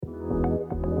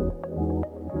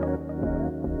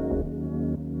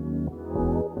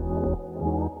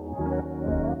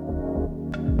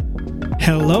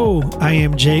Hello, I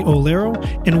am Jay Olero,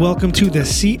 and welcome to the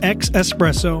CX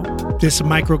Espresso. This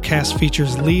microcast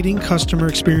features leading customer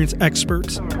experience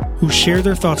experts who share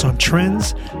their thoughts on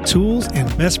trends, tools,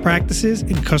 and best practices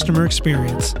in customer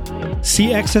experience.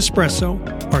 CX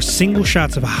Espresso are single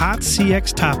shots of hot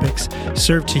CX topics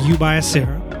served to you by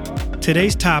Aucera.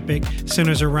 Today's topic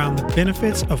centers around the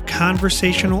benefits of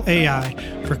conversational AI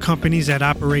for companies that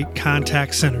operate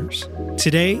contact centers.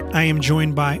 Today, I am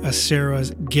joined by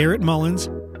Aucera's Garrett Mullins,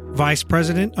 Vice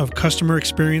President of Customer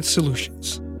Experience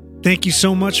Solutions. Thank you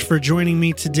so much for joining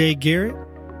me today, Garrett.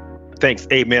 Thanks.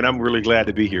 Hey, man, I'm really glad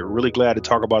to be here. Really glad to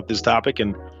talk about this topic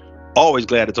and always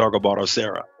glad to talk about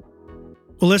Aucera.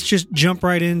 Well, let's just jump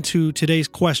right into today's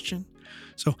question.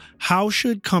 So, how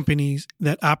should companies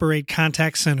that operate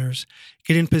contact centers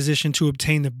get in position to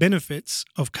obtain the benefits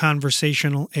of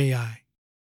conversational AI?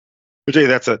 Jay,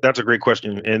 that's a great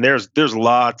question, and there's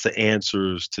lots of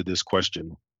answers to this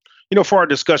question. You know, for our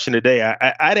discussion today,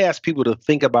 I'd ask people to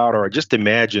think about or just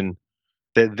imagine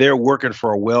that they're working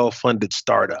for a well-funded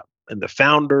startup, and the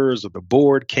founders or the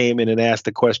board came in and asked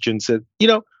the question, said,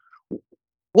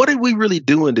 what are we really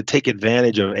doing to take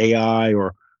advantage of AI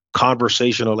or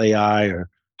conversational AI, or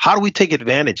how do we take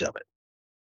advantage of it?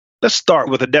 Let's start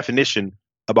with a definition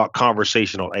about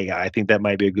conversational AI. I think that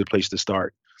might be a good place to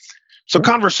start. So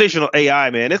conversational AI,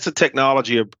 man, it's a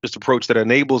technology, this approach that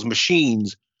enables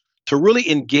machines to really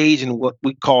engage in what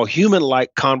we call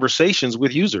human-like conversations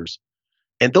with users.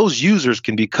 And those users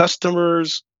can be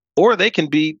customers, or they can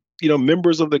be,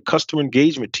 members of the customer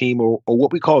engagement team, or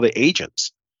what we call the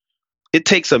agents. It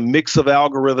takes a mix of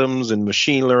algorithms and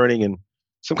machine learning and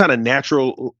some kind of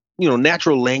natural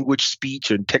language,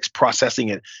 speech, and text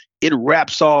processing. And it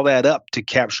wraps all that up to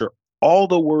capture all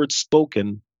the words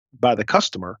spoken by the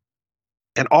customer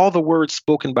and all the words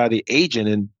spoken by the agent,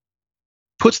 and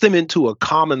puts them into a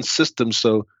common system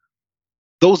so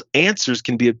those answers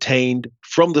can be obtained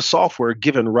from the software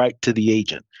given right to the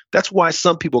agent. That's why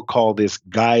some people call this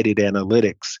guided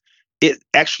analytics. It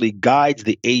actually guides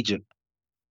the agent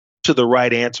to the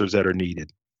right answers that are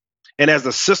needed. And as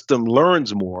the system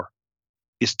learns more,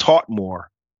 is taught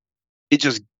more, it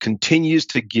just continues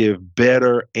to give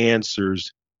better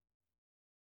answers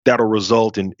that'll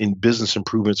result in business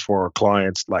improvements for our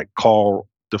clients, like call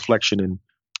deflection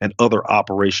and other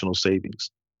operational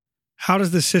savings. How does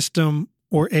the system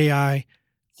or AI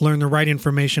learn the right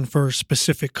information for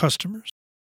specific customers?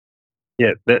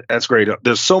 Yeah, that's great.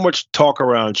 There's so much talk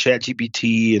around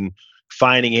ChatGPT and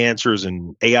finding answers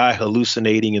and AI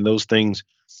hallucinating and those things.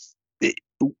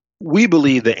 We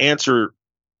believe the answer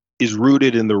is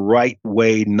rooted in the right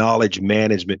way knowledge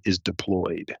management is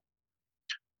deployed.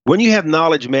 When you have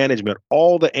knowledge management,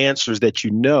 all the answers that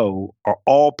you know are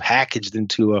all packaged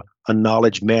into a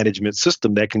knowledge management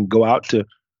system that can go out to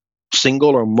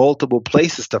single or multiple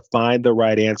places to find the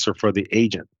right answer for the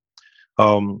agent.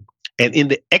 And in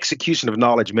the execution of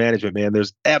knowledge management, man,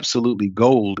 there's absolutely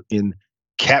gold in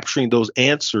capturing those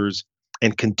answers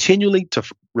and continually to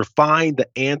refine the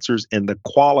answers and the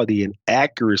quality and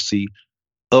accuracy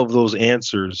of those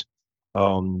answers,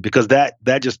 because that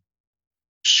just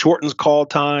shortens call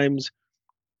times,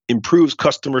 improves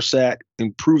customer sat,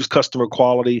 improves customer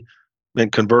quality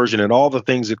and conversion, and all the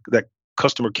things that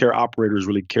customer care operators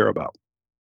really care about.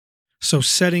 So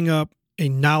setting up a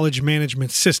knowledge management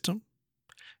system,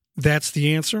 that's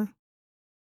the answer?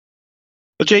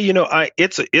 But Jay,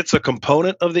 it's a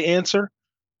component of the answer.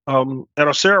 At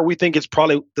Aucera, we think it's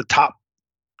probably the top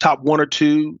one or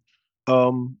two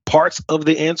parts of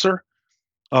the answer.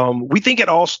 We think it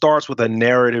all starts with a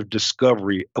narrative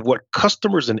discovery of what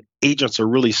customers and agents are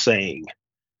really saying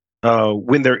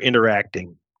when they're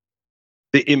interacting.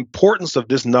 The importance of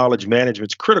this knowledge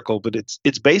management is critical, but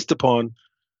it's based upon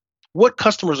what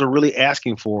customers are really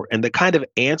asking for and the kind of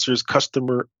answers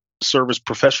customer service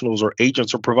professionals or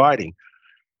agents are providing.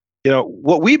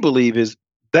 What we believe is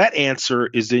that answer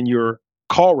is in your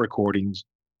call recordings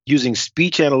using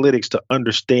speech analytics to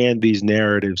understand these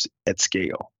narratives at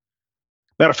scale.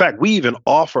 Matter of fact, we even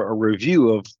offer a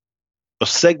review of a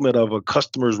segment of a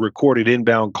customer's recorded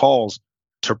inbound calls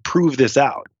to prove this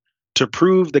out, to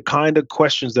prove the kind of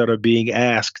questions that are being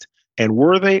asked, and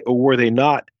were they or were they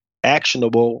not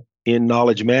actionable in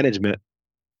knowledge management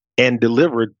and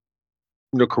delivered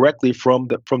correctly from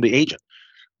the agent.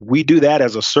 We do that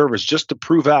as a service just to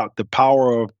prove out the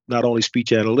power of not only speech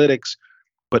analytics,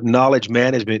 but knowledge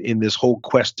management in this whole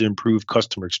quest to improve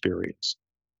customer experience.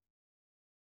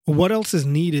 What else is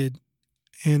needed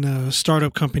in a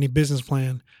startup company business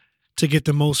plan to get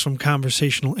the most from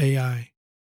conversational AI?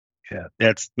 Yeah,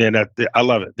 I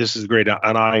love it. This is great.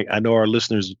 And I know our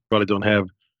listeners probably don't have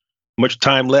much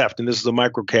time left, and this is a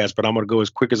microcast, but I'm going to go as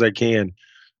quick as I can.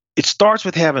 It starts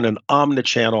with having an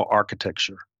omnichannel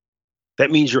architecture.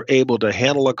 That means you're able to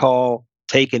handle a call,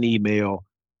 take an email,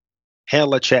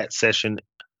 handle a chat session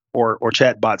or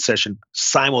chatbot session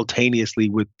simultaneously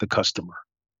with the customer.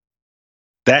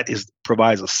 That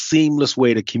provides a seamless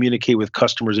way to communicate with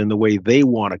customers in the way they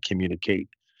want to communicate.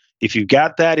 If you've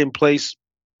got that in place,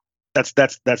 that's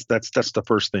the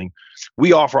first thing.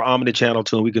 We offer omnichannel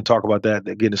too, and we can talk about that.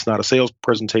 Again, it's not a sales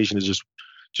presentation; it's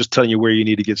just telling you where you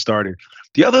need to get started.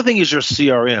 The other thing is your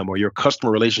CRM, or your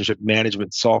customer relationship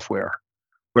management software,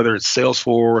 whether it's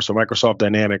Salesforce or Microsoft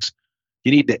Dynamics.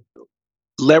 You need to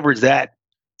leverage that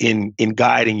in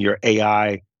guiding your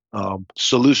AI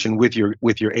solution with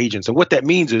your agents. And what that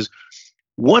means is,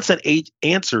 once an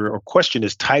answer or question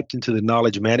is typed into the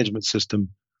knowledge management system,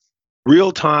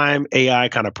 real-time AI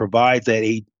kind of provides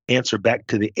that answer back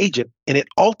to the agent, and it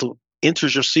also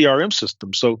enters your CRM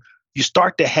system. So you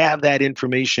start to have that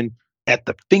information at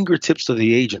the fingertips of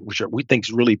the agent, which we think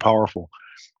is really powerful.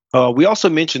 We also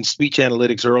mentioned speech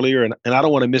analytics earlier, and I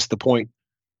don't want to miss the point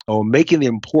of making the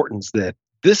importance that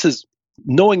this is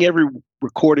knowing every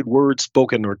recorded word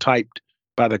spoken or typed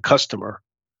by the customer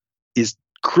is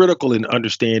critical in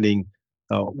understanding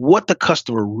what the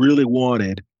customer really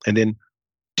wanted, and then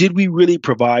did we really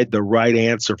provide the right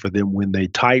answer for them when they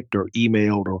typed or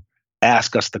emailed or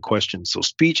asked us the question? So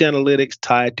speech analytics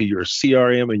tied to your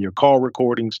CRM and your call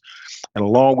recordings, and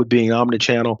along with being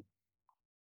omnichannel,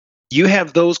 you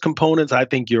have those components. I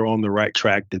think you're on the right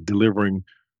track to delivering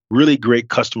really great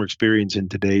customer experience in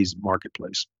today's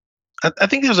marketplace. I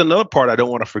think there's another part I don't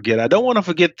want to forget. I don't want to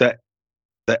forget that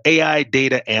the AI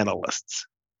data analysts,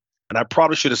 and I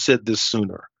probably should have said this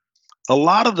sooner. A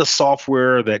lot of the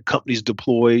software that companies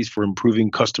deploy for improving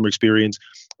customer experience,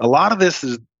 a lot of this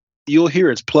is, you'll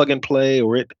hear it's plug and play,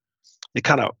 or it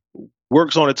kind of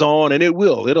works on its own, and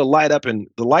it'll light up and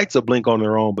the lights will blink on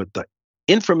their own, but the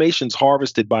information's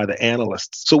harvested by the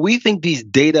analysts. So we think these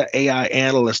data AI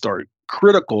analysts are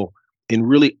critical in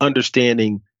really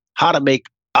understanding how to make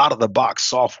out-of-the-box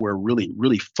software really,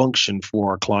 really function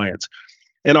for our clients.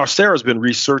 And Aucera has been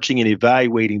researching and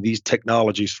evaluating these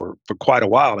technologies for quite a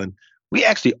while, and we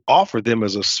actually offer them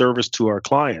as a service to our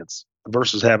clients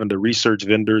versus having to research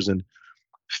vendors and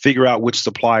figure out which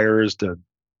suppliers to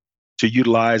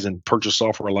utilize and purchase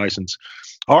software license.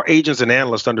 Our agents and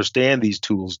analysts understand these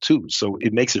tools too, so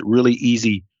it makes it really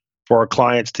easy for our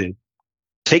clients to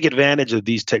take advantage of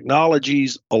these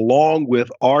technologies along with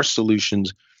our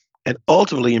solutions, and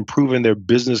ultimately improving their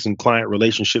business and client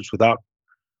relationships without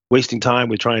wasting time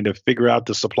with trying to figure out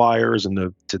the suppliers and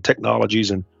the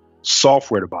technologies and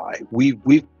software to buy.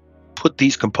 We've put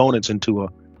these components into a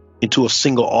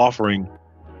single offering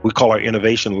we call our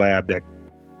innovation lab that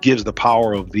gives the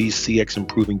power of these CX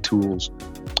improving tools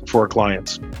for our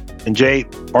clients. And Jay,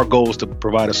 our goal is to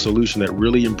provide a solution that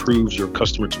really improves your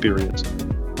customer experience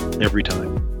every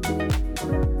time.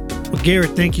 Well,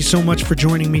 Garrett, thank you so much for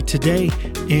joining me today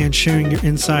and sharing your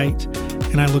insight.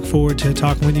 And I look forward to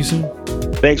talking with you soon.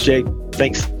 Thanks, Jay.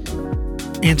 Thanks.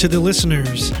 And to the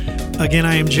listeners, again,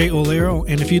 I am Jay Olero,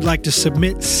 and if you'd like to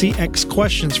submit CX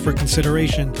questions for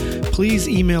consideration, please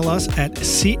email us at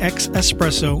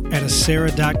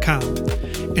cxespresso@aucera.com.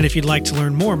 And if you'd like to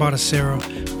learn more about Aucera,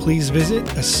 please visit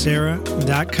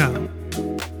aucera.com.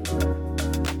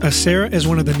 Aucera is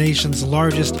one of the nation's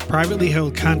largest privately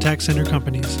held contact center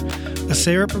companies.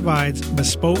 Aucera provides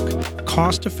bespoke,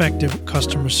 cost-effective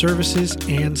customer services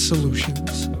and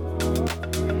solutions.